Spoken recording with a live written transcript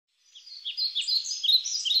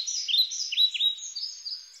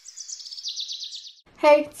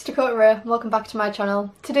Hey, it's Dakota-Raé, welcome back to my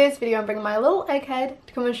channel. Today's video I'm bringing my little egghead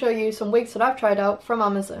to come and show you some wigs that I've tried out from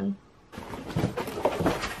Amazon.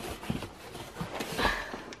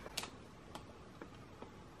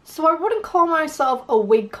 So I wouldn't call myself a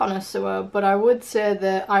wig connoisseur, but I would say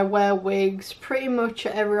that I wear wigs pretty much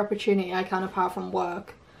at every opportunity I can apart from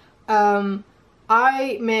work.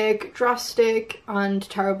 I make drastic and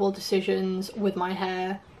terrible decisions with my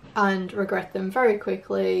hair and regret them very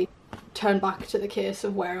quickly. Turn back to the case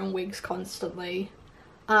of wearing wigs constantly,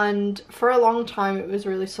 and for a long time it was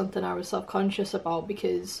really something I was self-conscious about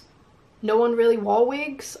because no one really wore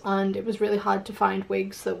wigs and it was really hard to find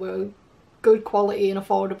wigs that were good quality and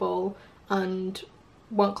affordable and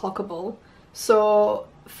weren't clockable. So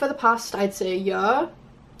for the past, I'd say, year,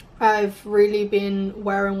 I've really been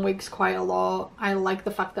wearing wigs quite a lot. I like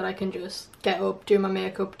the fact that I can just get up, do my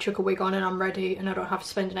makeup, chuck a wig on and I'm ready, and I don't have to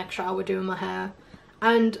spend an extra hour doing my hair.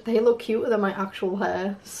 And they look cuter than my actual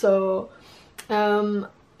hair. So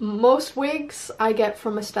most wigs I get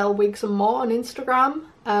from Estelle Wigs and More on Instagram,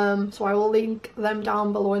 so I will link them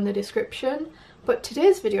down below in the description. But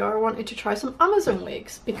today's video I wanted to try some Amazon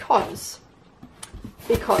wigs because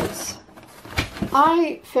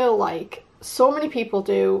I feel like so many people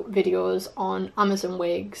do videos on Amazon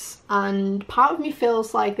wigs, and part of me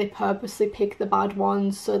feels like they purposely pick the bad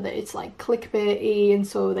ones so that it's like clickbaity, and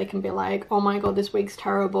so they can be like, oh my god, this wig's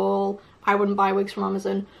terrible, I wouldn't buy wigs from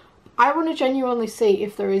Amazon. I want to genuinely see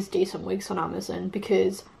if there is decent wigs on Amazon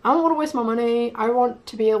because I don't want to waste my money. I want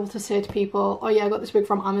to be able to say to people, oh yeah, I got this wig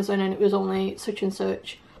from Amazon and it was only such and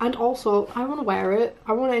such. And also, I want to wear it.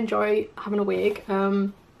 I want to enjoy having a wig.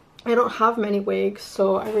 I don't have many wigs,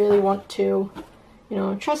 so I really want to, you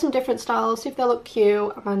know, try some different styles, see if they look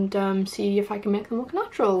cute, and see if I can make them look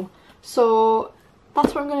natural. So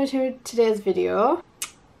that's what I'm going to do in today's video.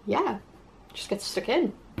 Yeah, just get stuck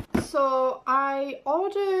in. So I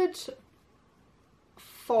ordered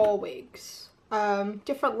 4 wigs,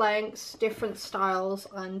 different lengths, different styles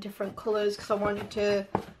and different colours because I wanted to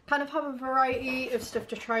kind of have a variety of stuff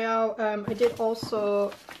to try out. I did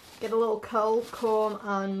also get a little curl comb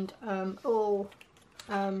and a little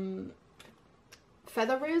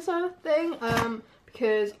feather razor thing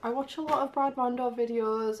because I watch a lot of Brad Mondo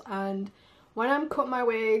videos, and when I'm cutting my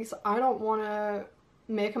wigs I don't want to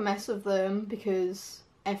make a mess of them because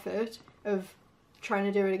effort of trying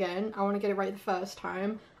to do it again. I want to get it right the first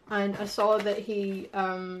time, and I saw that he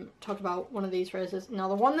talked about one of these razors. Now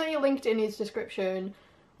the one that he linked in his description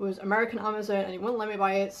was American Amazon and he wouldn't let me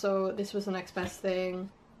buy it, so this was the next best thing.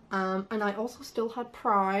 And I also still had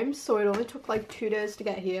Prime, so it only took like 2 days to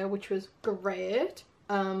get here, which was great.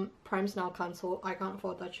 Prime's now cancelled, I can't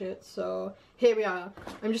afford that shit, so here we are.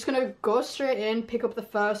 I'm just gonna go straight in, pick up the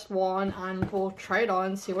first one, and we'll try it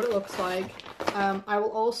on, see what it looks like. I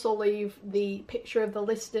will also leave the picture of the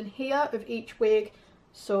listing here of each wig,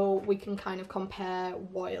 so we can kind of compare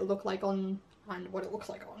what it looked like on and what it looks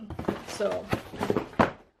like on. So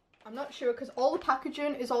I'm not sure because all the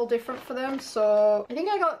packaging is all different for them, so I think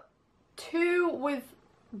I got 2 with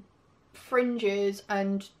fringes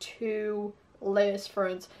and 2 lace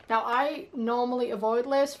fronts. Now I normally avoid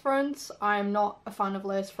lace fronts. I am not a fan of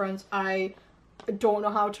lace fronts. I don't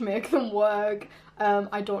know how to make them work.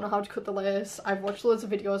 I don't know how to cut the lace. I've watched loads of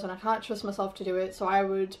videos and I can't trust myself to do it, so I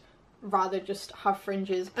would rather just have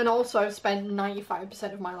fringes. And also I've spent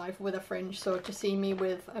 95% of my life with a fringe, so to see me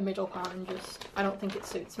with a middle pattern, just I don't think it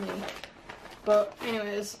suits me. But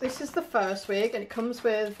anyways, this is the first wig and it comes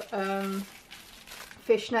with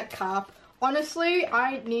fishnet cap. Honestly,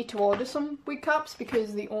 I need to order some wig caps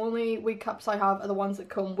because the only wig caps I have are the ones that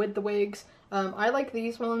come with the wigs. I like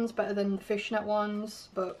these ones better than the fishnet ones,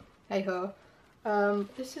 but hey ho.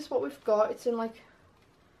 This is what we've got. It's in like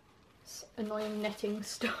annoying netting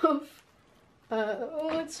stuff. Oh,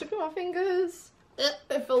 it's stuck in my fingers.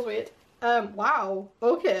 It feels weird. Wow,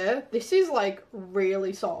 okay, this is like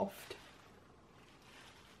really soft.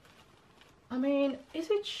 I mean, is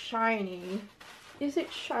it shiny? Is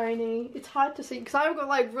it shiny? It's hard to see because I've got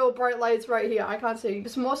like real bright lights right here. I can't see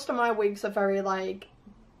because most of my wigs are very like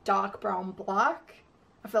dark brown black.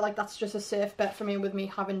 I feel like that's just a safe bet for me with me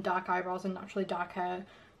having dark eyebrows and naturally dark hair,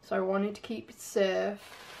 so I wanted to keep it safe.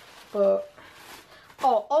 But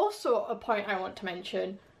oh, also a point I want to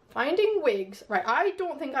mention, finding wigs, right, I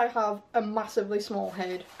don't think I have a massively small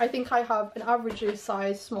head. I think I have an averagely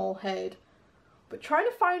sized small head, but trying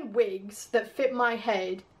to find wigs that fit my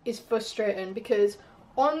head is frustrating because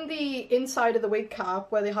on the inside of the wig cap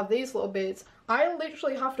where they have these little bits, I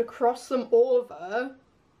literally have to cross them over,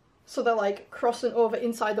 so they're like crossing over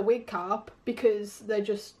inside the wig cap because they're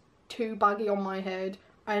just too baggy on my head,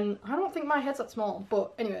 and I don't think my head's that small.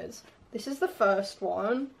 But anyways, This is the first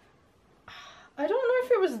one. I don't know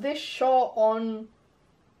if it was this short on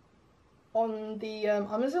the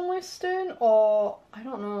Amazon listing, or I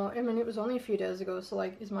don't know. I mean, it was only a few days ago, so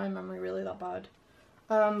like, is my memory really that bad?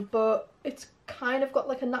 But it's kind of got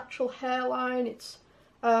like a natural hairline. It's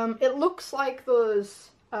it looks like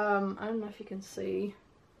those I don't know if you can see,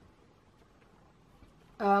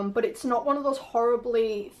 but it's not one of those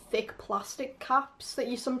horribly thick plastic caps that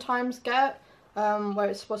you sometimes get, where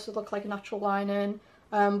it's supposed to look like a natural lining,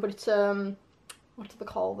 but it's what do they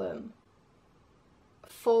call them?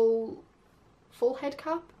 Full head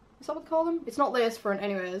cap? Is that what they call them? It's not lace front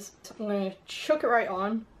anyways. So I'm gonna chuck it right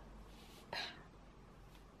on.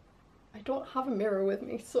 I don't have a mirror with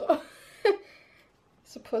me, so I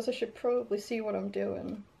suppose I should probably see what I'm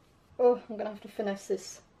doing. Oh, I'm gonna have to finesse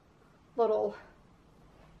this little...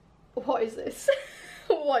 What is this?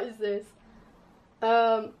 What is this?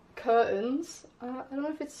 Curtains. I don't know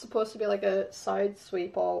if it's supposed to be like a side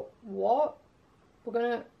sweep or what. We're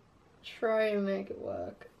gonna try and make it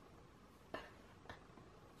work.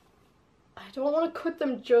 I don't want to cut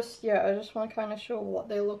them just yet, I just want to kind of show what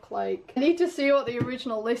they look like. I need to see what the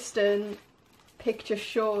original listing picture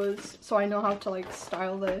shows so I know how to like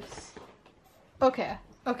style this. Okay,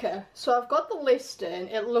 so I've got the listing.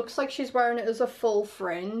 It looks like she's wearing it as a full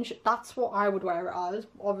fringe. That's what I would wear it as.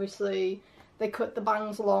 Obviously they cut the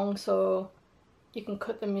bangs long so you can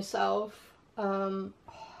cut them yourself.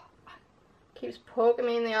 Keeps poking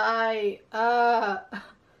me in the eye.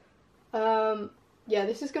 Yeah,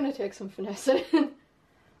 this is going to take some finessing.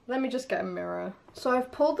 Let me just get a mirror. So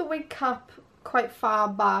I've pulled the wig cap quite far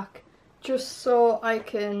back just so I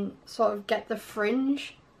can sort of get the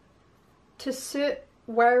fringe to sit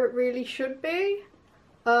where it really should be.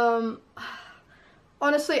 Honestly,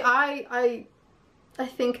 I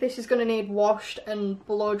think this is going to need washed and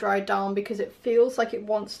blow dried down because it feels like it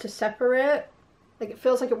wants to separate. Like, it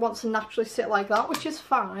feels like it wants to naturally sit like that, which is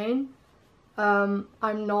fine. I'm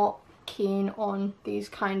not keen on these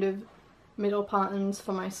kind of middle patterns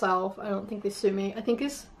for myself. I don't think they suit me. I think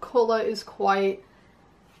this colour is quite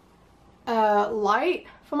light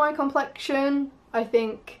for my complexion. I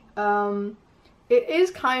think it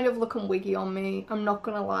is kind of looking wiggy on me, I'm not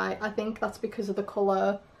gonna lie. I think that's because of the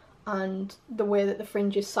colour and the way that the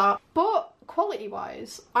fringe is sat. But quality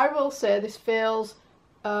wise, I will say this feels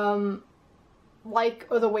like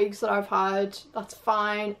other wigs that I've had. That's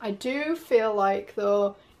fine. I do feel like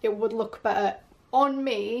though it would look better on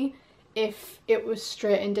me if it was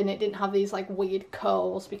straightened and it didn't have these like weird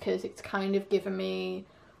curls, because it's kind of giving me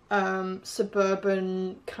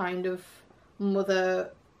suburban kind of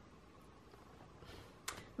mother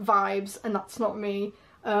vibes, and that's not me.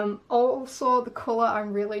 Also the colour,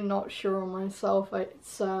 I'm really not sure on myself.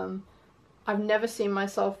 It's I've never seen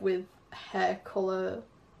myself with hair colour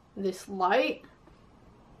this light.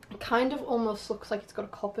 It kind of almost looks like it's got a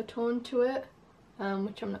copper tone to it,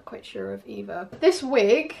 which I'm not quite sure of either. This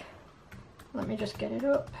wig, let me just get it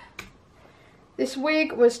up. This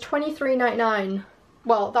wig was $23.99.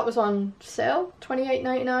 Well, that was on sale.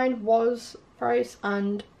 $28.99 was price,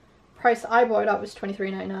 and price I bought it at was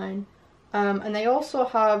 $23.99. And they also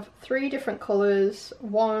have 3 different colours.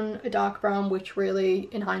 One a dark brown, which really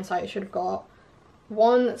in hindsight I should have got.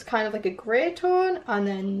 One that's kind of like a grey tone, and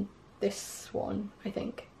then this one, I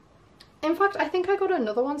think. In fact, I think I got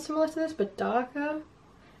another one similar to this, but darker.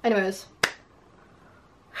 Anyways.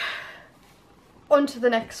 On to the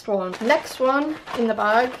next one. Next one in the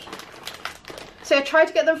bag. So I tried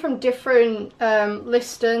to get them from different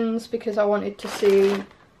listings because I wanted to see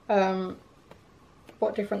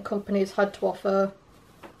what different companies had to offer,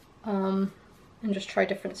 and just try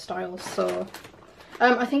different styles. So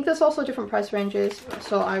I think there's also different price ranges,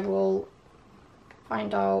 so I will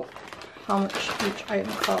find out how much each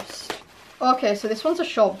item cost. Okay, so this one's a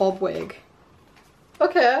short bob wig.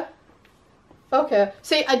 Okay.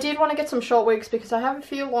 See, I did want to get some short wigs because I have a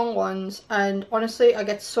few long ones, and honestly I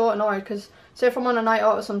get so annoyed because say if I'm on a night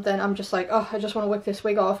out or something, I'm just like, oh, I just want to whip this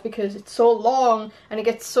wig off because it's so long and it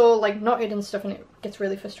gets so like knotted and stuff, and it gets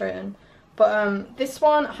really frustrating. But this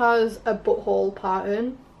one has a butthole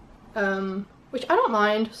pattern, which I don't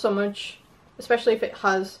mind so much, especially if it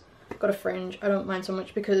has got a fringe. I don't mind so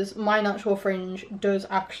much because my natural fringe does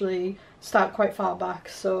actually start quite far back.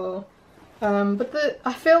 So but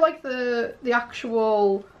I feel like the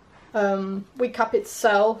actual wig cap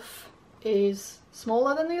itself is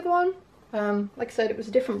smaller than the other one. Like I said, it was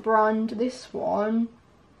a different brand. This one,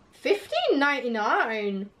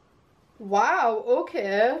 $15.99. Wow,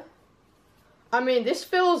 okay. I mean, this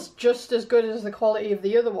feels just as good as the quality of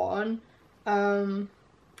the other one.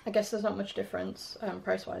 I guess there's not much difference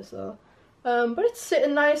price-wise though. But it's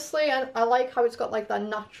sitting nicely, and I like how it's got like that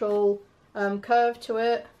natural curve to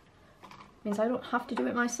it. Means I don't have to do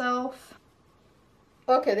it myself.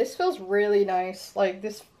 Okay, this feels really nice. Like,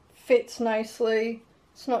 this fits nicely.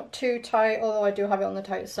 It's not too tight, although I do have it on the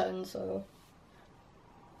tightest setting, so.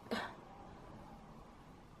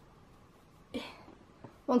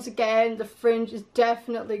 Once again, the fringe is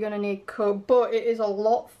definitely going to need cut, but it is a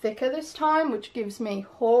lot thicker this time, which gives me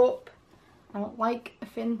hope. I don't like a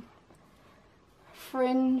thin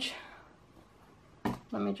fringe.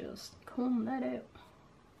 Let me just comb that out.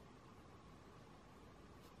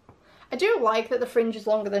 I do like that the fringe is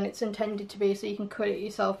longer than it's intended to be, so you can cut it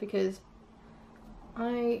yourself, because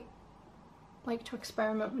I like to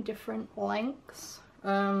experiment with different lengths.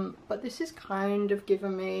 But this is kind of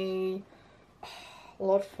giving me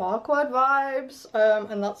Lord Farquaad vibes,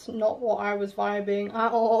 and that's not what I was vibing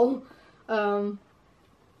at all. I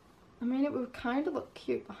mean, it would kind of look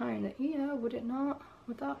cute behind the ear, would it not?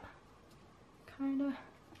 Would that kind of...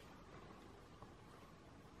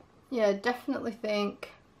 Yeah, definitely think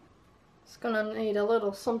it's gonna need a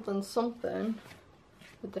little something something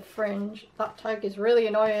with the fringe. That tag is really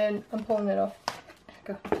annoying. I'm pulling it off.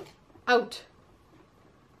 Go. Out.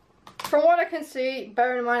 From what I can see,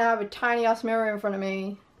 bearing in mind I have a tiny ass mirror in front of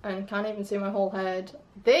me and can't even see my whole head,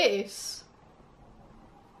 this,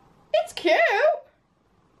 it's cute.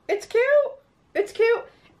 It's cute. It's cute.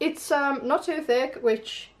 It's not too thick,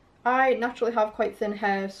 which I naturally have quite thin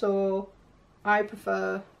hair, so I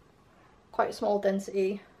prefer quite a small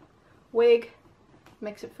density wig.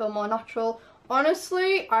 Makes it feel more natural.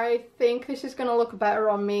 Honestly, I think this is going to look better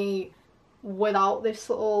on me without this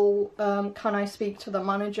little can I speak to the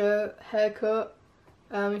manager haircut.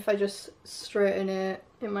 If I just straighten it,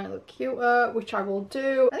 it might look cuter, which I will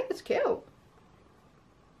do. I think it's cute.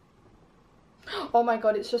 Oh my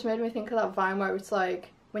god, it's just made me think of that Vine where it's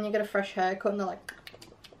like when you get a fresh haircut and they're like,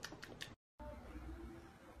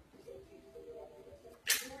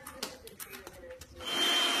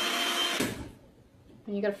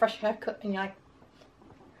 when you get a fresh haircut and you're like,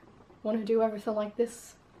 want to do everything like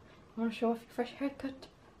this? I want to show off your fresh haircut.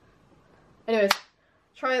 Anyways,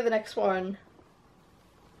 try the next one.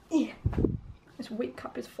 Yeah. This wig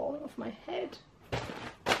cap is falling off my head.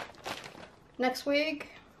 Next wig.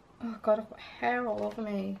 Oh god, I've got hair all over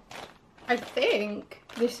me. I think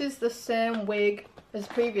this is the same wig as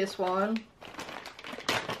the previous one,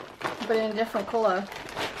 but in a different colour.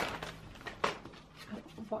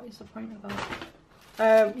 What is the point of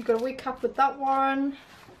that? You've got a wig cap with that one.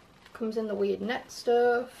 Comes in the weird net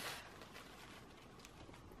stuff.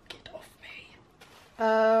 Get off me.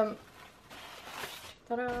 Check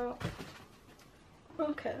that out.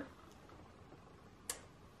 Okay.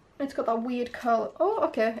 It's got that weird curl. Oh,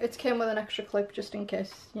 okay. It came with an extra clip just in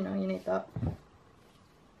case, you know, you need that.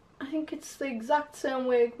 I think it's the exact same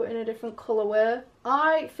wig but in a different colourway.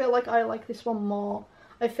 I feel like I like this one more.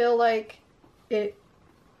 I feel like it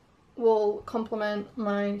will complement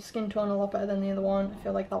my skin tone a lot better than the other one. I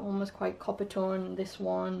feel like that one was quite copper tone. This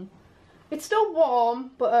one, it's still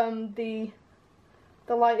warm, but the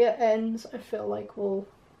lighter ends I feel like will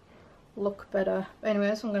look better. But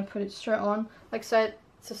anyways, I'm going to put it straight on. Like I said,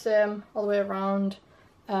 it's the same all the way around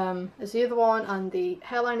as the other one, and the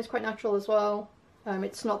hairline is quite natural as well.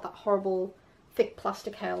 It's not that horrible thick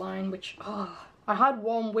plastic hairline, which I had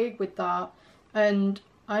one wig with that and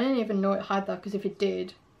I didn't even know it had that, because if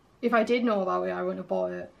I did know about it, I wouldn't have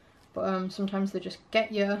bought it. But sometimes they just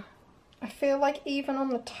get you. I feel like even on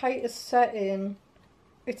the tightest setting,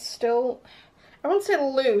 it's still, I wouldn't say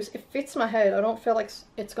loose, it fits my head. I don't feel like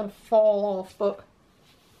it's going to fall off, but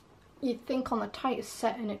you'd think on the tightest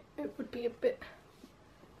setting it would be a bit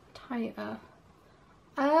tighter.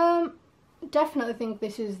 Definitely think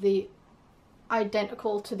this is the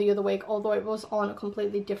identical to the other wig, although it was on a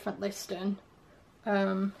completely different listing.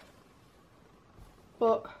 But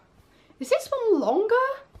is this one longer?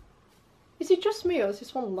 Is it just me, or is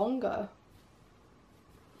this one longer?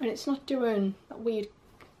 And it's not doing that weird...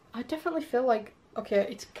 I definitely feel like, okay,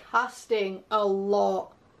 it's casting a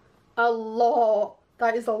lot. A lot.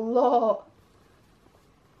 That is a lot.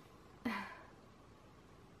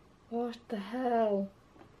 What the hell?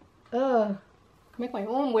 Ugh. I can make my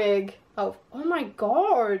own wig. Oh my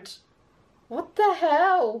god. What the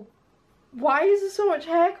hell? Why is there so much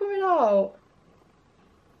hair coming out?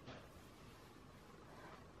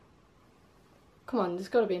 Come on, there's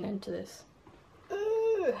got to be an end to this.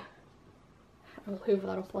 Ugh. I'll hoover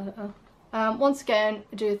that up later. Once again,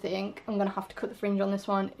 I do think I'm going to have to cut the fringe on this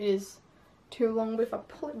one. It is too long, but if I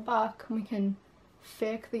pull it back we can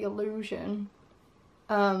fake the illusion.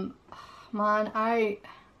 Man,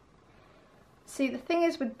 See, the thing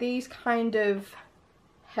is with these kind of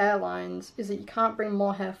hairlines is that you can't bring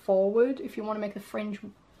more hair forward if you want to make the fringe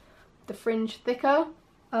thicker.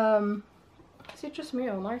 Is it just me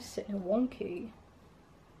or am I sitting wonky?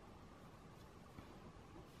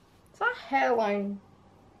 Is that hairline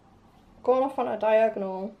going off on a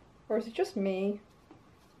diagonal, or is it just me?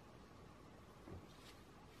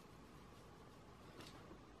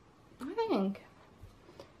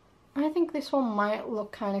 I think this one might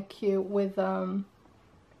look kind of cute with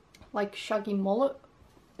like shaggy mullet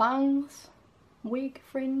bangs, wig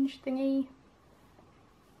fringe thingy.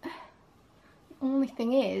 The only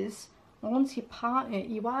thing is, once you part it,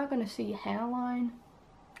 you are going to see your hairline,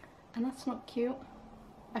 and that's not cute.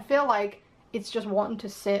 I feel like it's just wanting to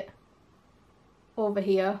sit over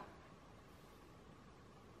here,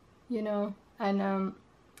 you know, and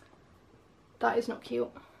that is not cute.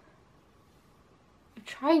 I'm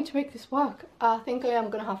trying to make this work. I think I am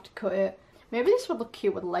going to have to cut it. Maybe this would look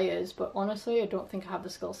cute with layers, but honestly I don't think I have the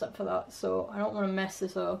skill set for that, so I don't want to mess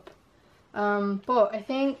this up. But I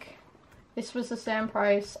think this was the same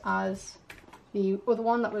price as the other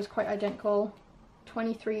one that was quite identical.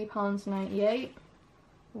 £23.98.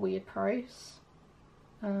 Weird price.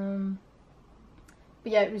 But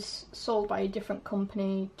yeah, it was sold by a different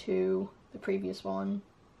company to the previous one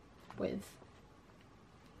with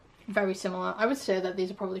very similar. I would say that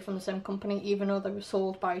these are probably from the same company, even though they were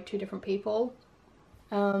sold by two different people.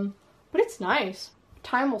 But it's nice.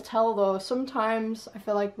 Time will tell though. Sometimes I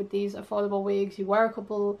feel like with these affordable wigs, you wear them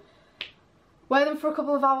for a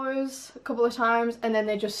couple of hours, a couple of times, and then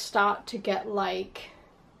they just start to get like,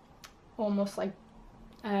 almost like,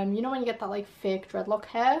 you know when you get that like fake dreadlock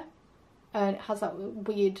hair? And it has that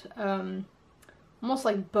weird, almost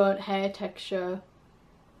like burnt hair texture.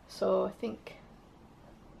 So I think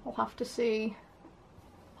I'll have to see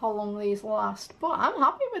how long these last, but I'm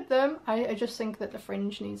happy with them. I just think that the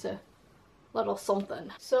fringe needs a little something.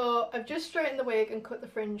 So I've just straightened the wig and cut the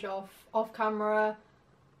fringe off camera.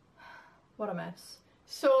 What a mess.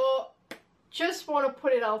 So just want to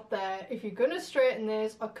put it out there, if you're gonna straighten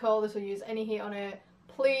this or curl this or use any heat on it,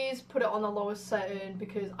 please put it on the lowest setting,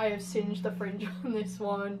 because I have singed the fringe on this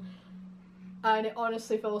one and it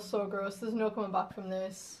honestly feels so gross. There's no coming back from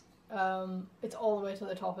this. It's all the way to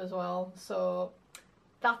the top as well, so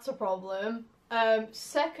that's a problem.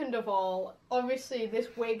 Second of all, obviously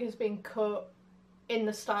this wig has been cut in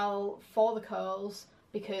the style for the curls,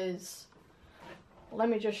 because let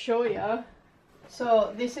me just show you.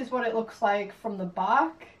 So this is what it looks like from the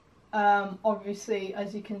back. Obviously,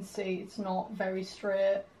 as you can see, it's not very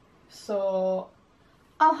straight, so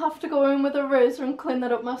I'll have to go in with a razor and clean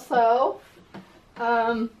that up myself.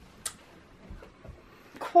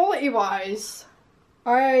 Quality wise,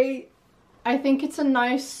 I think it's a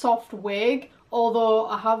nice soft wig, although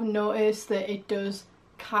I have noticed that it does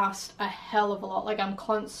cast a hell of a lot. Like, I'm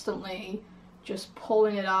constantly just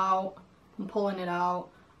pulling it out and pulling it out.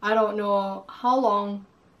 I don't know how long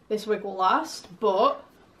this wig will last, but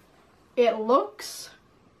it looks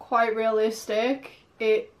quite realistic.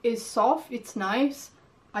 It is soft, it's nice.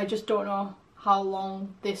 I just don't know how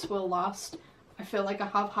long this will last. I feel like I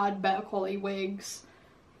have had better quality wigs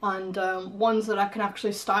and ones that I can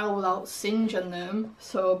actually style without singeing them,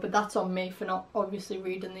 so, but that's on me for not obviously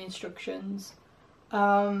reading the instructions.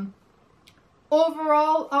 Overall,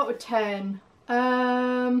 out of 10,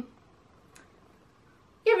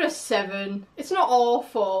 give it a 7. It's not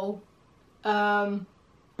awful,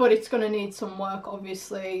 but it's gonna need some work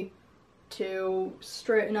obviously to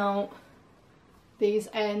straighten out these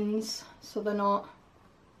ends so they're not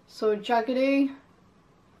so jaggedy.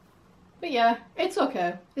 But yeah, it's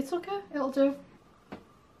okay. It's okay. It'll do.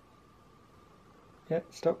 Yeah,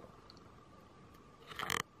 stop.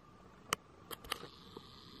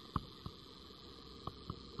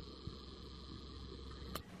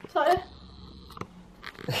 Is that it?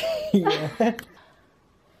 Yeah.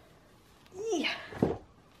 Yeah. I'm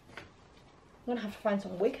gonna have to find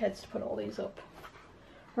some wig heads to put all these up.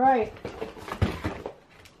 Right.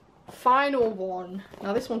 Final one.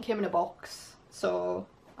 Now this one came in a box, so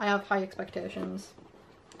I have high expectations.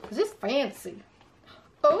 Is this fancy?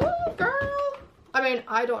 Oh, girl! I mean,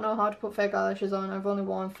 I don't know how to put fake eyelashes on. I've only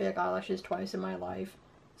worn fake eyelashes twice in my life,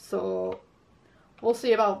 so we'll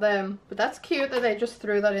see about them. But that's cute that they just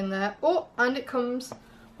threw that in there. Oh, and it comes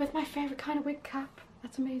with my favourite kind of wig cap.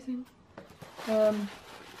 That's amazing. That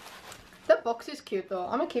box is cute though.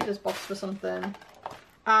 I'm gonna keep this box for something.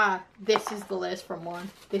 Ah, this is the lace from one.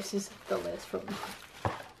 This is the lace from one.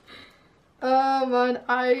 Oh man,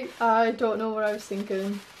 I don't know what I was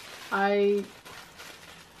thinking.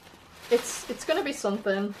 It's gonna be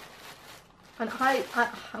something. And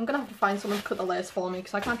I'm gonna have to find someone to cut the lace for me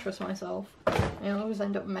because I can't trust myself. I always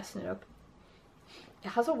end up messing it up. It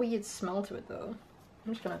has a weird smell to it though.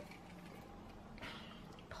 I'm just gonna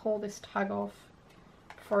pull this tag off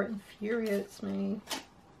before it infuriates me.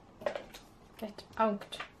 Get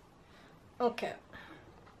out. Okay.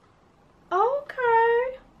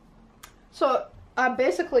 Okay. So I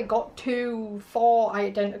basically got 4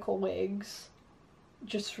 identical wigs,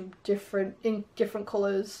 just from in different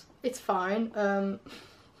colours. It's fine.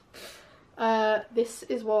 This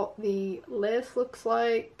is what the lace looks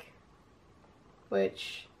like,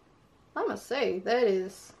 which I must say, that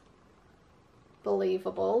is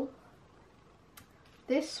believable.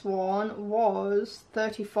 This one was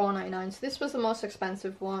 $34.99, so this was the most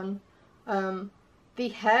expensive one. The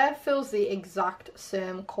hair feels the exact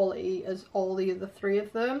same quality as all the other 3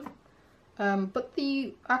 of them, but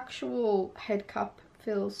the actual head cap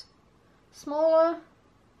feels smaller.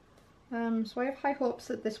 So I have high hopes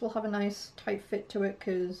that this will have a nice tight fit to it,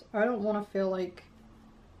 because I don't want to feel like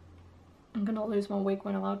I'm gonna lose my wig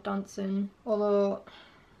when I'm out dancing. Although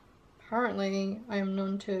apparently I am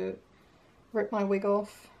known to rip my wig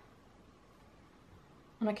off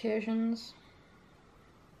on occasions.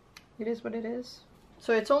 It is what it is.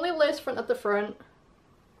 So it's only lace front at the front.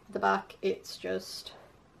 At the back it's just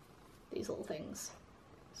these little things.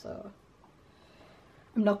 So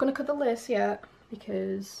I'm not gonna cut the lace yet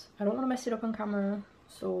because I don't want to mess it up on camera.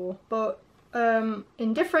 So, but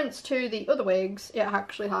in difference to the other wigs, it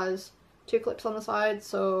actually has 2 clips on the side,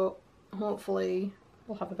 so hopefully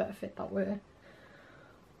we'll have a better fit that way.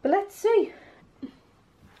 But let's see.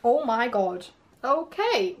 Oh my god.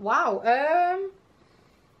 Okay, wow.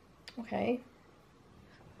 Okay.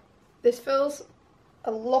 This feels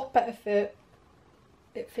a lot better fit.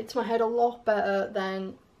 It fits my head a lot better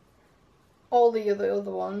than all the other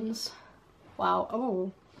ones. Wow.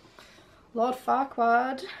 Oh, Lord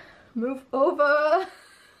Farquaad, move over.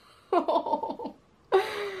 Oh.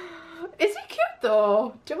 Is he cute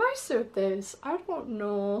though? Do I suit this? I don't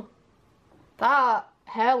know. That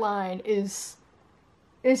hairline is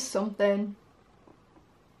something.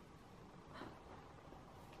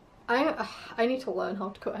 I need to learn how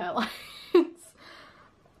to cut hairlines.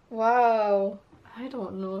 Wow. I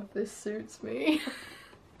don't know if this suits me.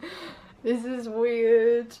 This is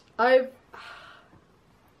weird. I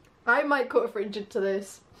might cut a fringe into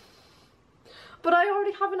this. But I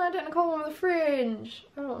already have an identical one with a fringe.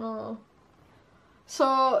 I don't know.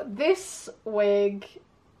 So this wig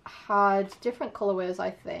had different colourways,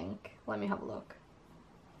 I think. Let me have a look.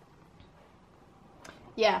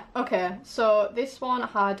 Yeah, okay. So this one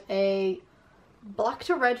had a black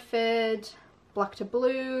to red fade, black to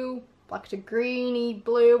blue, black to greeny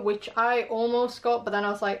blue, which I almost got, but then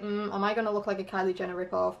I was like, am I gonna look like a Kylie Jenner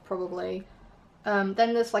ripoff? Probably. Then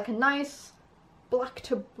there's like a nice black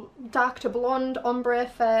to dark to blonde ombre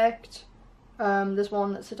effect. There's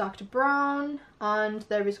one that's a dark to brown, and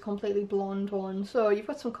there is a completely blonde one. So you've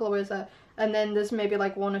got some colourways there. And then there's maybe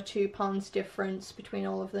like £1 or £2 difference between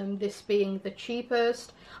all of them, this being the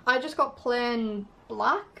cheapest. I just got plain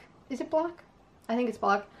black. Is it black? I think it's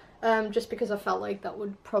black. Just because I felt like that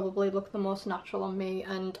would probably look the most natural on me,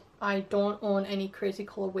 and I don't own any crazy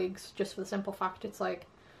colour wigs, just for the simple fact it's like,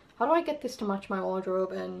 how do I get this to match my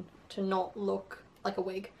wardrobe and to not look like a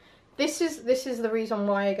wig? This is the reason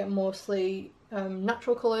why I get mostly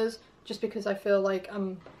natural colours, just because I feel like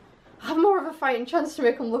I have more of a fighting chance to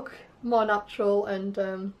make them look more natural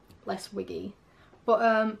and less wiggy.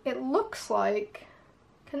 But it looks like,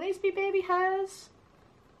 can these be baby hairs?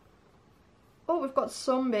 Oh, we've got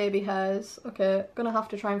some baby hairs. Okay, gonna have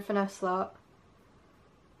to try and finesse that.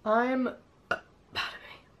 I'm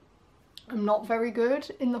not very good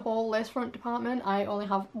in the whole lace front department. I only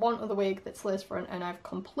have one other wig that's lace front and I've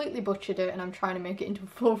completely butchered it, and I'm trying to make it into a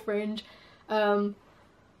full fringe.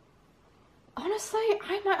 Honestly,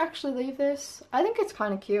 I might actually leave this. I think it's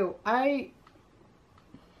kind of cute. I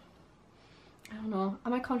don't know.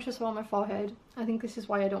 Am I conscious about my forehead? I think this is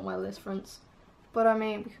why I don't wear lace fronts. But I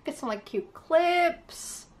mean, we could get some like cute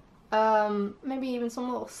clips. Maybe even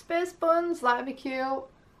some little space buns. That'd be cute.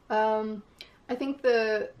 I think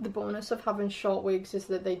the bonus of having short wigs is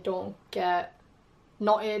that they don't get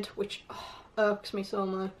knotted, which irks me so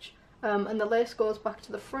much. And the lace goes back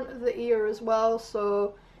to the front of the ear as well,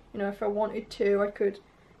 so you know, if I wanted to, I could,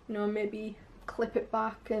 you know, maybe clip it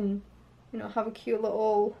back and, you know, have a cute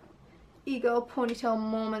little e-girl ponytail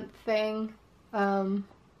moment thing. I'm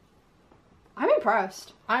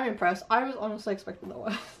impressed. I'm impressed. I was honestly expecting the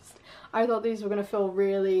worst. I thought these were gonna feel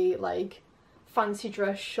really like fancy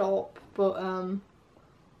dress shop, but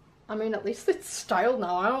I mean, at least it's styled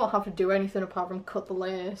now. I don't have to do anything apart from cut the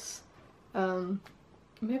lace.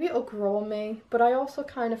 Maybe it'll grow on me, but I also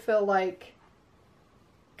kind of feel like,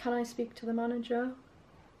 can I speak to the manager?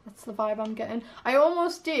 That's the vibe I'm getting. I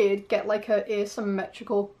almost did get like a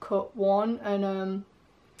asymmetrical cut one, and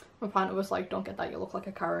my partner was like, don't get that, you look like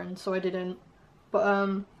a Karen, so I didn't. But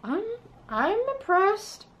I'm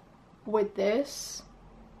impressed with this.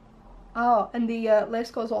 Oh, and the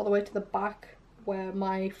lace goes all the way to the back where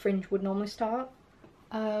my fringe would normally start.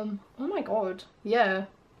 Oh my god, yeah.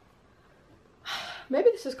 Maybe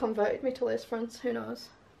this has converted me to lace fronts, who knows.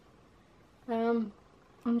 I'm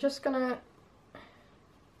just gonna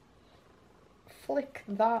flick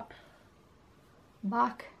that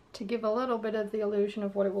back to give a little bit of the illusion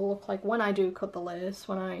of what it will look like when I do cut the lace,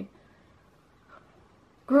 when I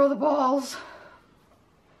grow the balls.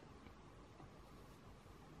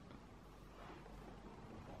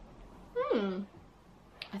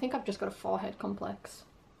 I think I've just got a forehead complex.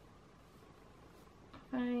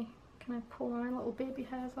 Can I pull my little baby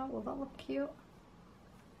hairs out? Will that look cute?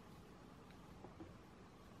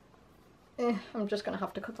 I'm just gonna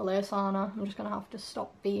have to cut the lace on her. I'm just gonna have to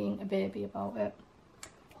stop being a baby about it.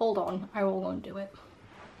 Hold on, I will go and do it.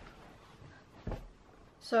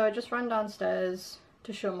 So I just ran downstairs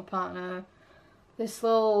to show my partner this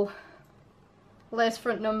little lace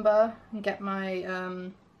front number and get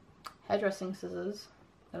my hairdressing scissors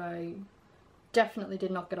that I definitely did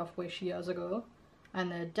not get off Wish years ago, and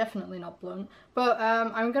they're definitely not blunt. But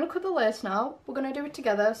I'm gonna cut the lace now. We're gonna do it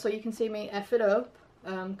together so you can see me F it up,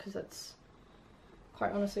 because that's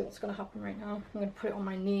quite honestly what's gonna happen right now. I'm gonna put it on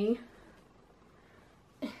my knee.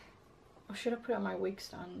 Or should I put it on my wig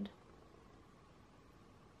stand?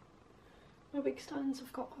 My wig stands,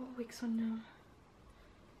 I've got all wigs on now.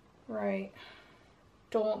 Right,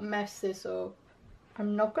 don't mess this up.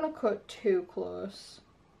 I'm not gonna cut too close.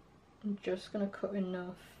 I'm just gonna cut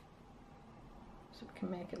enough so we can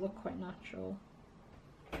make it look quite natural.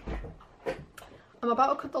 I'm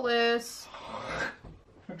about to cut the lace.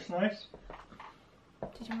 Looks nice.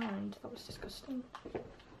 Did you mind? That was disgusting.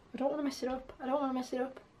 I don't want to mess it up. I don't want to mess it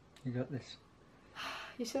up. You got this.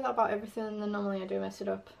 You say that about everything, and then normally I do mess it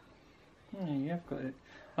up. Yeah, you have got it.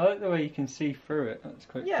 I like the way you can see through it. That's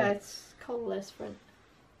quite Yeah, cool. it's called lace front.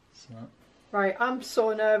 Smart. Right, I'm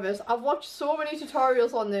so nervous. I've watched so many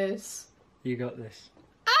tutorials on this. You got this.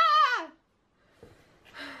 Ah!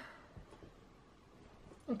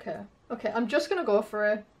 Okay, I'm just gonna go for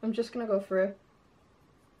it. I'm just gonna go for it.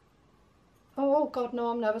 Oh god, no,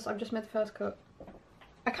 I'm nervous. I've just made the first cut.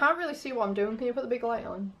 I can't really see what I'm doing. Can you put the big light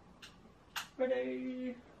on?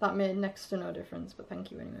 Ready? That made next to no difference, but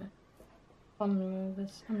thank you anyway. I'm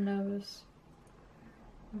nervous. I'm nervous.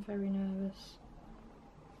 I'm very nervous.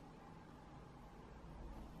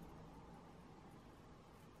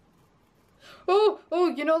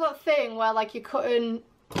 Oh, you know that thing where like you're cutting,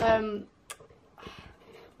 when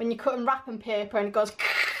you're cutting wrapping paper and it goes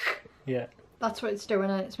Yeah. That's what it's doing,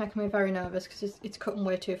 and it's making me very nervous because it's cutting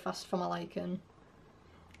way too fast for my liking.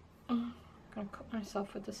 I'm gonna cut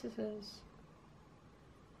myself with the scissors.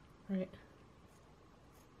 Right.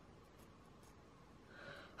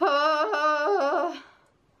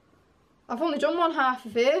 I've only done one half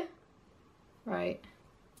of it. Right.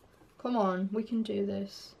 Come on, we can do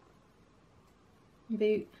this.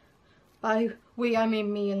 By we, I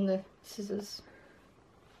mean me and the scissors.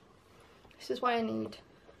 This is why I need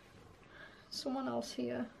someone else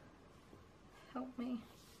here. Help me.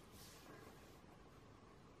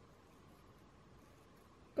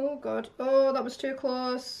 Oh god. Oh, that was too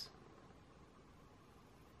close.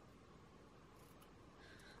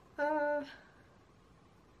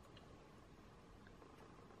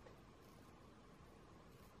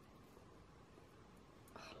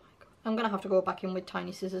 I'm gonna have to go back in with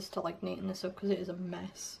tiny scissors to like neaten this up because it is a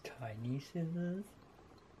mess. Tiny scissors.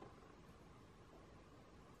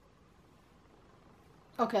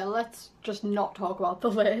 Okay, let's just not talk about the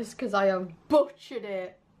lace because I have butchered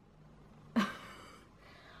it.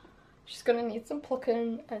 She's gonna need some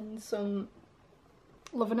plucking and some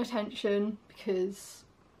love and attention because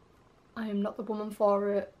I am not the woman for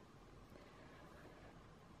it.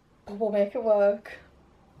 But we'll make it work.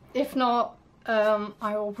 If not,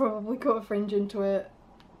 I will probably cut a fringe into it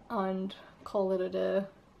and call it a day.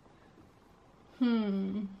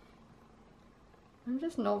 I'm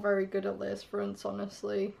just not very good at lace fronts,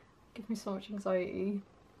 honestly. Give me so much anxiety.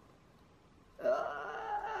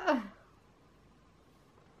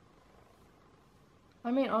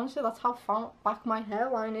 I mean, honestly, that's how far back my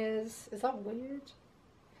hairline is. Is that weird?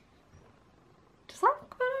 Does that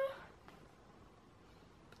look better?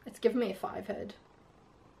 It's giving me a 5 head.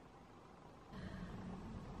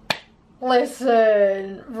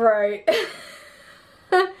 Listen, right.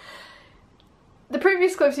 the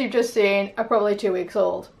previous clips you've just seen are probably 2 weeks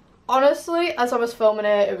old. Honestly, as I was filming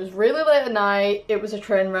it, it was really late at night, it was a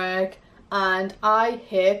train wreck, and I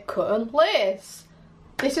hate cutting lace.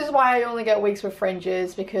 This is why I only get wigs with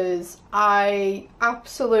fringes, because I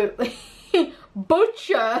absolutely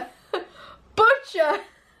butcher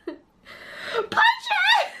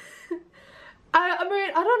I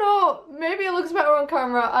mean, I don't know, maybe it looks better on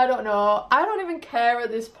camera, I don't know. I don't even care at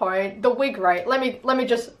this point. The wig, right, let me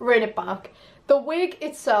just rein it back. The wig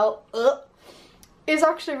itself is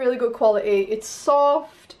actually really good quality. It's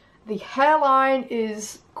soft, the hairline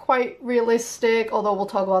is quite realistic, although we'll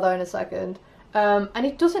talk about that in a second. And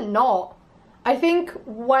it doesn't knot. I think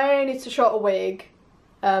when it's a shorter wig,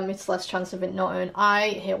 it's less chance of it knotting. I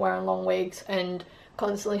hate wearing long wigs and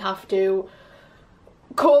constantly have to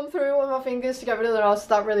comb through with my fingers to get rid of the knots.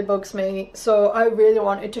 That really bugs me. So I really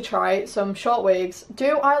wanted to try some short wigs.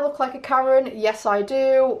 Do I look like a Karen? Yes, I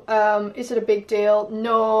do. Is it a big deal?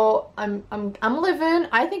 No. I'm living.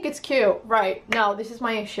 I think it's cute. Right, now this is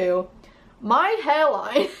my issue. My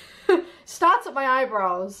hairline starts at my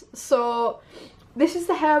eyebrows. So this is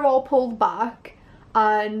the hair all pulled back,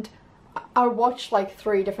 and I watched like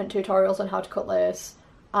 3 different tutorials on how to cut lace.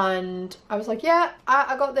 And I was like, yeah,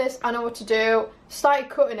 I got this, I know what to do. Started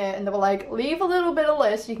cutting it and they were like, leave a little bit of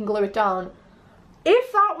lace so you can glue it down.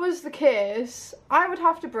 If that was the case, I would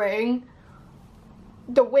have to bring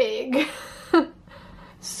the wig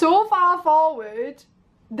so far forward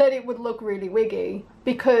that it would look really wiggy,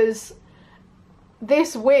 because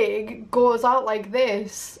this wig goes out like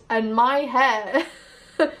this and my hair,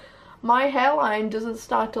 my hairline doesn't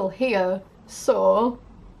start till here. So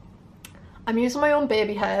I'm using my own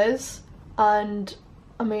baby hairs, and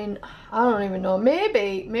I mean, I don't even know,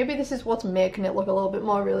 maybe this is what's making it look a little bit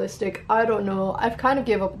more realistic. I don't know, I've kind of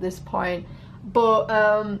gave up at this point. But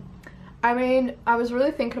I mean, I was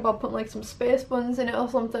really thinking about putting like some space buns in it or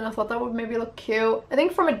something. I thought that would maybe look cute. I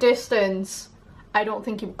think from a distance I don't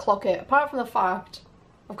think you would clock it, apart from the fact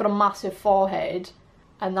I've got a massive forehead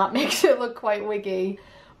and that makes it look quite wiggy.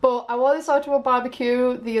 But I wore this out to a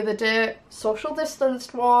barbecue the other day, social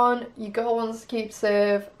distanced one. You girl wants to keep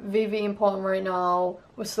safe, VV important right now.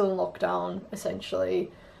 We're still in lockdown, essentially.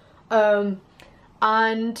 And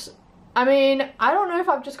I mean, I don't know if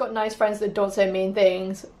I've just got nice friends that don't say mean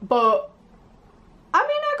things, but I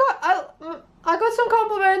mean, I got some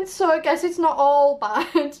compliments, so I guess it's not all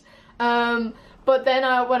bad. But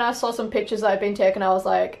then when I saw some pictures that had been taken, I was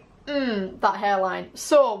like, that hairline.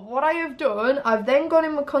 So what I have done, I've then gone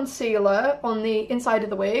in with concealer on the inside of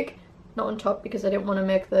the wig, not on top because I didn't want to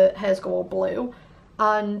make the hairs go all blue,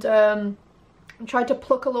 and tried to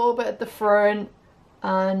pluck a little bit at the front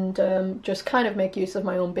and just kind of make use of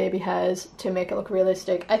my own baby hairs to make it look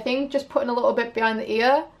realistic. I think just putting a little bit behind the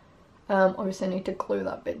ear, obviously I need to glue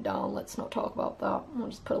that bit down, let's not talk about that. I'll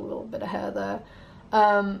just put a little bit of hair there.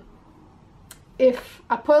 If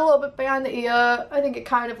I put a little bit behind the ear, I think it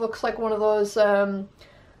kind of looks like one of those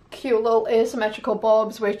cute little asymmetrical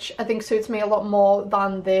bobs, which I think suits me a lot more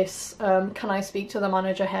than this can I speak to the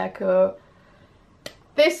manager haircut.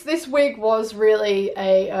 This wig was really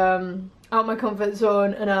a out of my comfort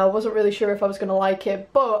zone, and I wasn't really sure if I was going to like it,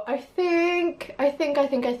 but I think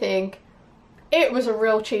it was a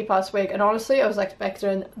real cheap ass wig, and honestly I was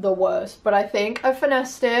expecting the worst, but I think I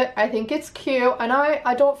finessed it. I think it's cute, and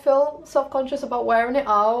I don't feel self-conscious about wearing it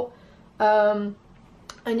out. And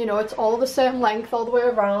you know, it's all the same length all the way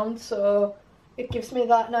around, so it gives me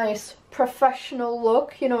that nice professional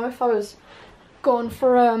look. You know, if I was going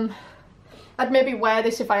for I'd maybe wear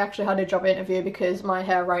this if I actually had a job interview, because my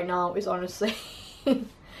hair right now is honestly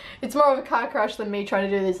it's more of a car crash than me trying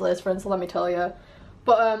to do these lace fronts, let me tell you.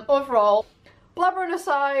 But overall, blabbering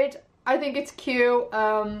aside, I think it's cute.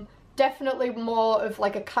 Definitely more of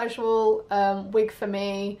like a casual wig for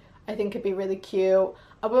me. I think it'd be really cute.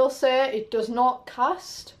 I will say it does not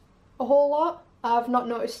cast a whole lot. I've not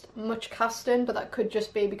noticed much casting, but that could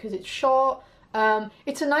just be because it's short.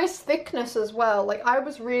 It's a nice thickness as well. Like, I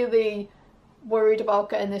was really worried about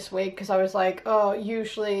getting this wig because I was like, oh,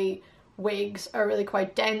 usually wigs are really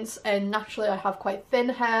quite dense, and naturally I have quite thin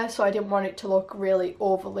hair, so I didn't want it to look really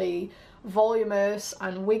overly voluminous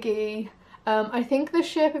and wiggy. I think the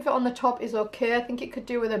shape of it on the top is okay. I think it could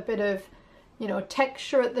do with a bit of, you know,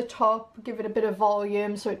 texture at the top, give it a bit of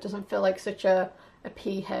volume so it doesn't feel like such a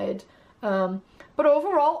pea head. But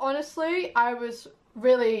overall, honestly, I was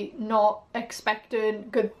really not expecting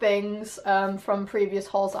good things from previous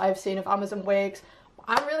hauls that I've seen of Amazon wigs.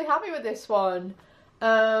 I'm really happy with this one.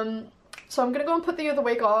 So I'm gonna go and put the other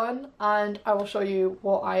wig on, and I will show you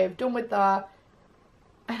what I have done with that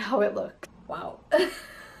and how it looks. Wow.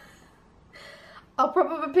 I'll pop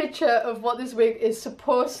up a picture of what this wig is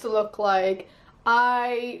supposed to look like.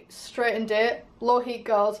 I straightened it, low heat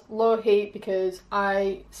girls, low heat, because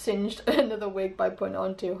I singed another wig by putting it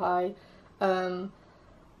on too high.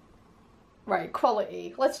 Right,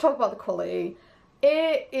 quality. Let's talk about the quality.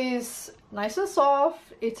 It is nice and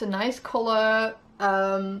soft, it's a nice colour,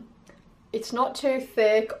 it's not too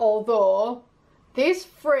thick, although this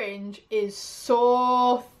fringe is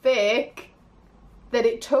so thick that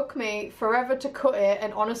it took me forever to cut it,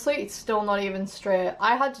 and honestly it's still not even straight.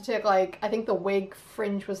 I had to take, like, I think the wig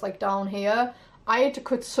fringe was like down here. I had to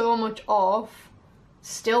cut so much off,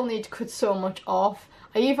 still need to cut so much off.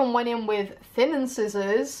 I even went in with thinning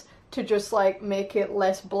scissors to just like make it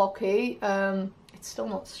less blocky. It's still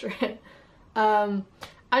not straight. And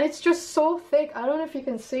it's just so thick. I don't know if you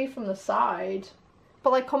can see from the side,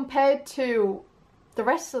 but like compared to the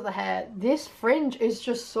rest of the hair, this fringe is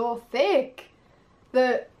just so thick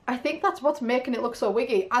that I think that's what's making it look so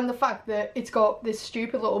wiggy, and the fact that it's got this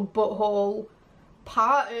stupid little butthole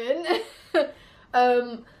pattern.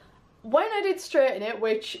 When I did straighten it,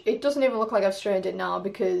 which it doesn't even look like I've straightened it now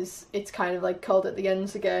because it's kind of like curled at the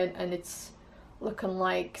ends again and it's looking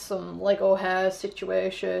like some Lego hair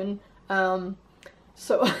situation.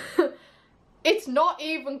 So it's not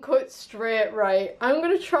even cut straight right. I'm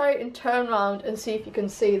gonna try and turn around and see if you can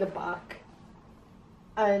see the back.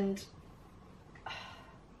 And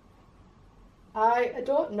I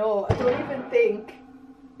don't know. I don't even think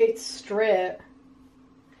it's straight.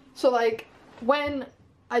 So like when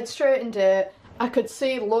I'd straightened it, I could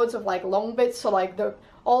see loads of like long bits, so like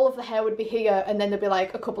all of the hair would be here and then there'd be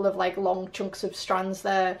like a couple of like long chunks of strands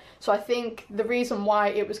there. So I think the reason why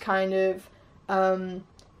it was kind of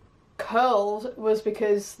curled was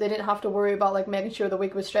because they didn't have to worry about like making sure the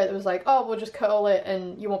wig was straight. It was like, oh, we'll just curl it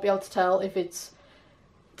and you won't be able to tell if it's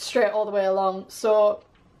straight all the way along. So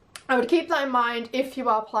I would keep that in mind if you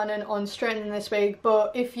are planning on straightening this wig,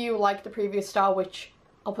 but if you like the previous style, which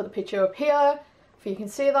I'll put the picture up here if you can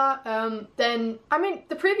see that, then, I mean,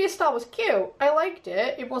 the previous style was cute. I liked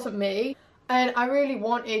it. It wasn't me. And I really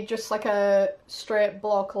wanted just like a straight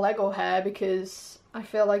block Lego hair because I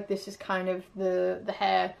feel like this is kind of the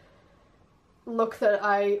hair look that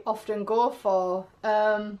I often go for.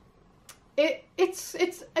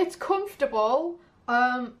 It's comfortable.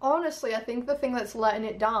 Honestly, I think the thing that's letting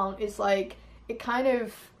it down is like it kind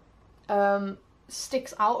of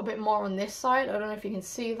sticks out a bit more on this side. I don't know if you can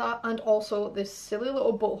see that, and also this silly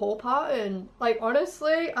little butthole pattern. Like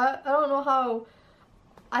honestly, I don't know how.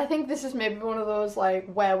 I think this is maybe one of those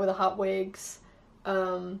like wear with a hat wigs.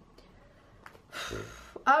 I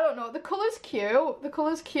don't know. The colour's cute. The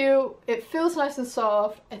colour's cute. It feels nice and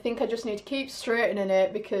soft. I think I just need to keep straightening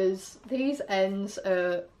it because these ends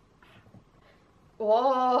are.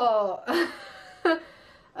 Whoa.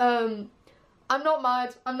 I'm not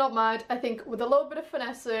mad. I'm not mad. I think with a little bit of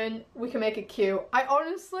finessing, we can make it cute. I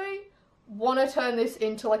honestly want to turn this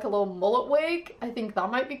into like a little mullet wig. I think that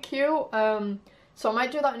might be cute. So I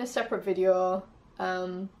might do that in a separate video,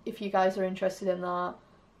 if you guys are interested in that.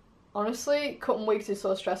 Honestly, cutting wigs is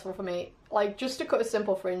so stressful for me. Like, just to cut a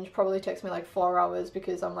simple fringe probably takes me like 4 hours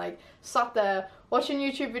because I'm like sat there watching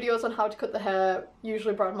YouTube videos on how to cut the hair,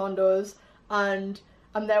 usually Brad Mondo's, and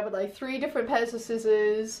I'm there with like 3 different pairs of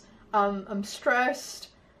scissors. I'm stressed.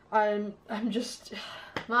 I'm just,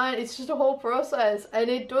 man, it's just a whole process and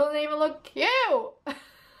it doesn't even look cute.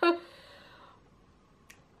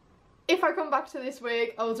 If I come back to this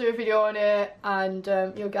wig, I'll do a video on it and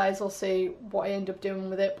you guys will see what I end up doing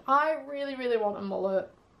with it. I really, really want a mullet,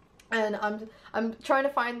 and I'm trying to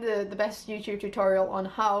find the best YouTube tutorial on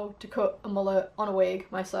how to cut a mullet on a wig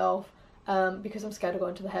myself, because I'm scared of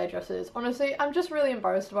going to the hairdressers. Honestly, I'm just really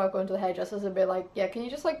embarrassed about going to the hairdressers and be like, yeah, can you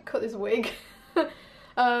just like cut this wig?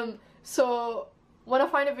 So when I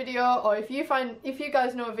find a video, or if you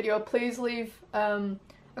guys know a video, please leave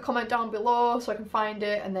a comment down below so I can find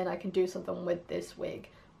it and then I can do something with this wig.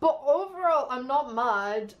 But overall, I'm not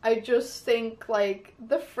mad. I just think like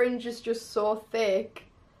the fringe is just so thick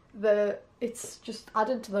that it's just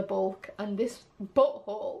added to the bulk, and this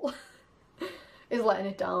butthole is letting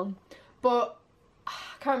it down. But I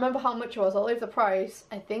can't remember how much it was. I'll leave the price.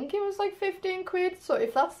 I think it was like 15 quid. So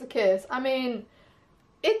if that's the case, I mean,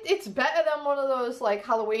 it's better than one of those like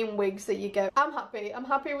Halloween wigs that you get. I'm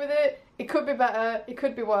happy with it. It could be better, it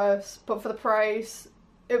could be worse, but for the price,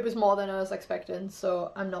 it was more than I was expecting,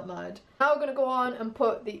 so I'm not mad. Now I'm gonna go on and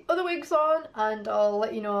put the other wigs on and I'll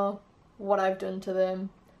let you know what I've done to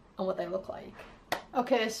them and what they look like.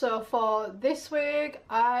 Okay, so for this wig,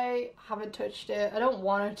 I haven't touched it. I don't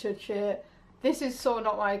want to touch it. This is so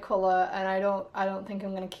not my colour and I don't think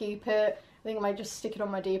I'm gonna keep it. I think I might just stick it on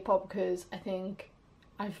my Depop because I think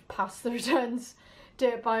I've passed the returns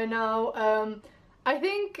date by now. I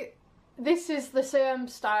think this is the same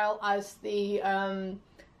style as the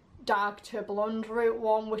dark to blonde root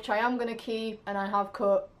one, which I am going to keep, and I have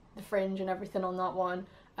cut the fringe and everything on that one.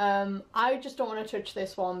 I just don't want to touch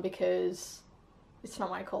this one because it's not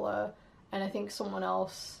my colour, and I think someone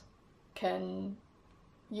else can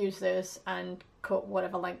use this and cut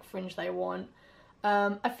whatever length fringe they want.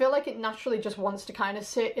 I feel like it naturally just wants to kind of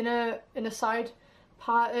sit in a side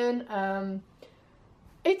pattern.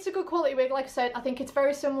 It's a good quality wig, like I said. I think it's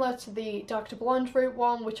very similar to the dark to blonde root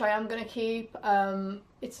one, which I am going to keep.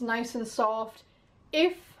 It's nice and soft.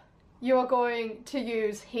 If you are going to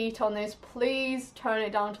use heat on this, please turn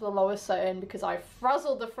it down to the lowest setting because I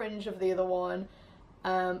frazzled the fringe of the other one,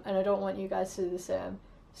 and I don't want you guys to do the same.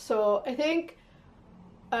 So I think,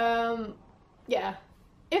 yeah,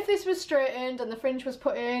 if this was straightened and the fringe was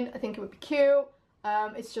put in, I think it would be cute.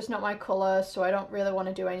 It's just not my colour, so I don't really want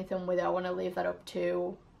to do anything with it. I want to leave that up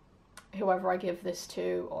to whoever I give this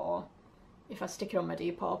to, or if I stick it on my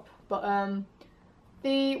Depop. But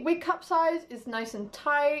the wig cap size is nice and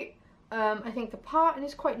tight. I think the pattern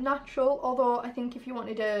is quite natural, although I think if you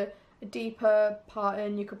wanted a deeper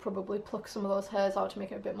pattern, you could probably pluck some of those hairs out to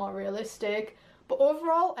make it a bit more realistic. But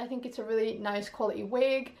overall, I think it's a really nice quality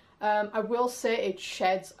wig. I will say it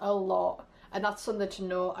sheds a lot, and that's something to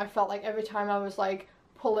know. I felt like every time I was like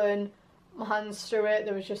pulling my hands through it,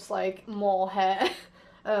 there was just like more hair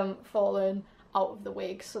falling out of the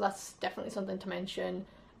wig, so that's definitely something to mention.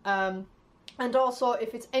 And also,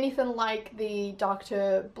 if it's anything like the dark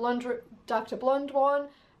to blonde one,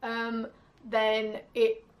 then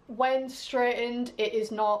when straightened, it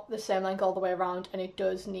is not the same length all the way around, and it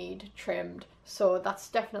does need trimmed. So that's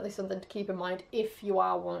definitely something to keep in mind if you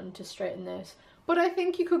are wanting to straighten this. But I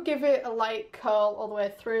think you could give it a light curl all the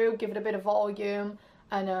way through, give it a bit of volume,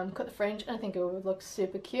 and cut the fringe, and I think it would look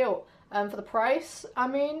super cute. For the price, I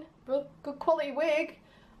mean, good quality wig.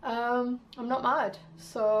 I'm not mad.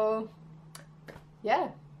 So yeah.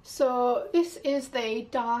 So this is the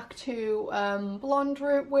dark to blonde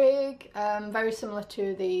root wig, very similar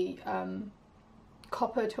to the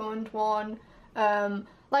copper toned one.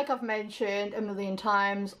 Like I've mentioned a million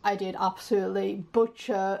times, I did absolutely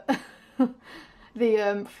butcher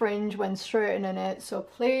the fringe when straightening it, so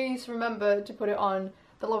please remember to put it on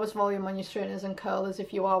the lowest volume on your straighteners and curlers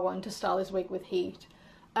if you are wanting to style this wig with heat.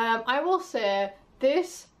 I will say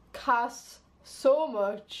this casts so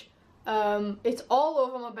much. It's all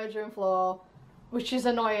over my bedroom floor, which is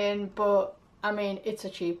annoying, but I mean, it's a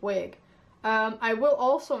cheap wig. I will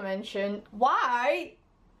also mention why,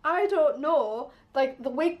 I don't know, like the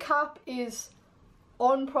wig cap is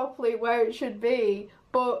on properly where it should be,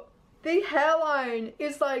 but the hairline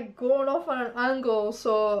is like going off on an angle,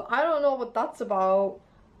 so I don't know what that's about.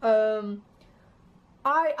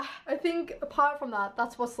 I think apart from that,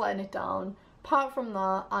 that's what's letting it down. Apart from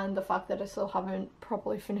that, and the fact that I still haven't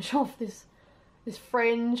properly finished off this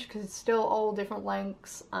fringe because it's still all different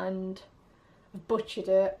lengths and I've butchered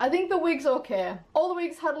it. I think the wig's okay. All the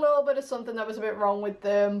wigs had a little bit of something that was a bit wrong with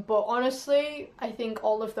them, but honestly, I think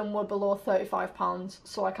all of them were below £35,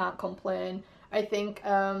 so I can't complain. I think,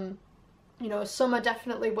 you know, some I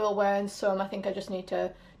definitely will wear, and some I think I just need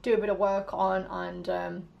to do a bit of work on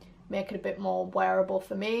and make it a bit more wearable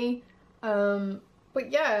for me. But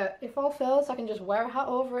yeah, if all fails, I can just wear a hat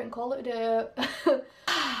over it and call it a day.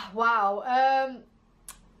 Wow.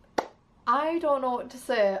 I don't know what to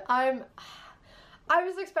say. I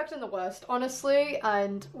was expecting the worst, honestly,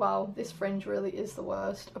 and wow, this fringe really is the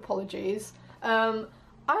worst. Apologies. I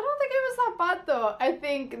don't think it was that bad though. I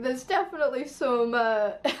think there's definitely some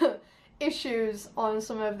issues on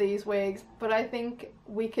some of these wigs, but I think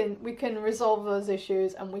we can resolve those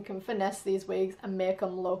issues and we can finesse these wigs and make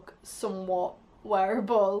them look somewhat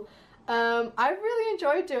wearable. I've really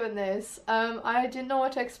enjoyed doing this. I didn't know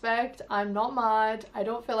what to expect. I'm not mad. I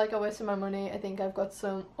don't feel like I wasted my money. I think I've got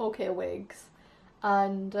some okay wigs,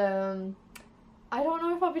 and I don't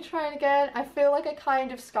know if I'll be trying again. I feel like I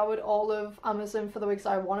kind of scoured all of Amazon for the wigs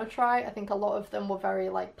I want to try. I think a lot of them were very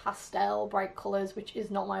like pastel, bright colours, which is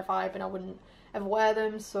not my vibe, and I wouldn't ever wear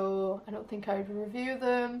them, so I don't think I would review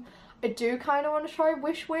them. I do kind of want to try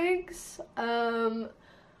Wish wigs.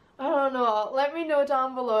 I don't know, let me know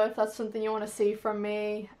down below if that's something you want to see from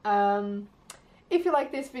me. If you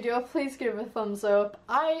like this video, please give it a thumbs up.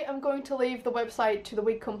 I am going to leave the website to the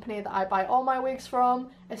wig company that I buy all my wigs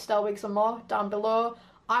from, Estelle Wigs and More, down below.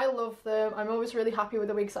 I love them. I'm always really happy with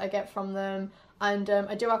the wigs that I get from them, and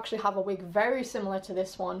I do actually have a wig very similar to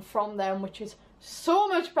this one from them, which is so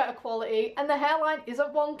much better quality, and the hairline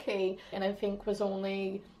isn't wonky, and I think was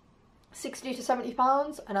only 60 to 70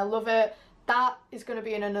 pounds and I love it. That is going to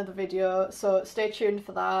be in another video, so stay tuned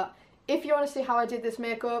for that. If you want to see how I did this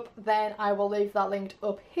makeup, then I will leave that linked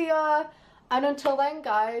up here. And until then,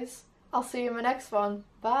 guys, I'll see you in my next one.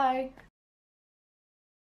 Bye!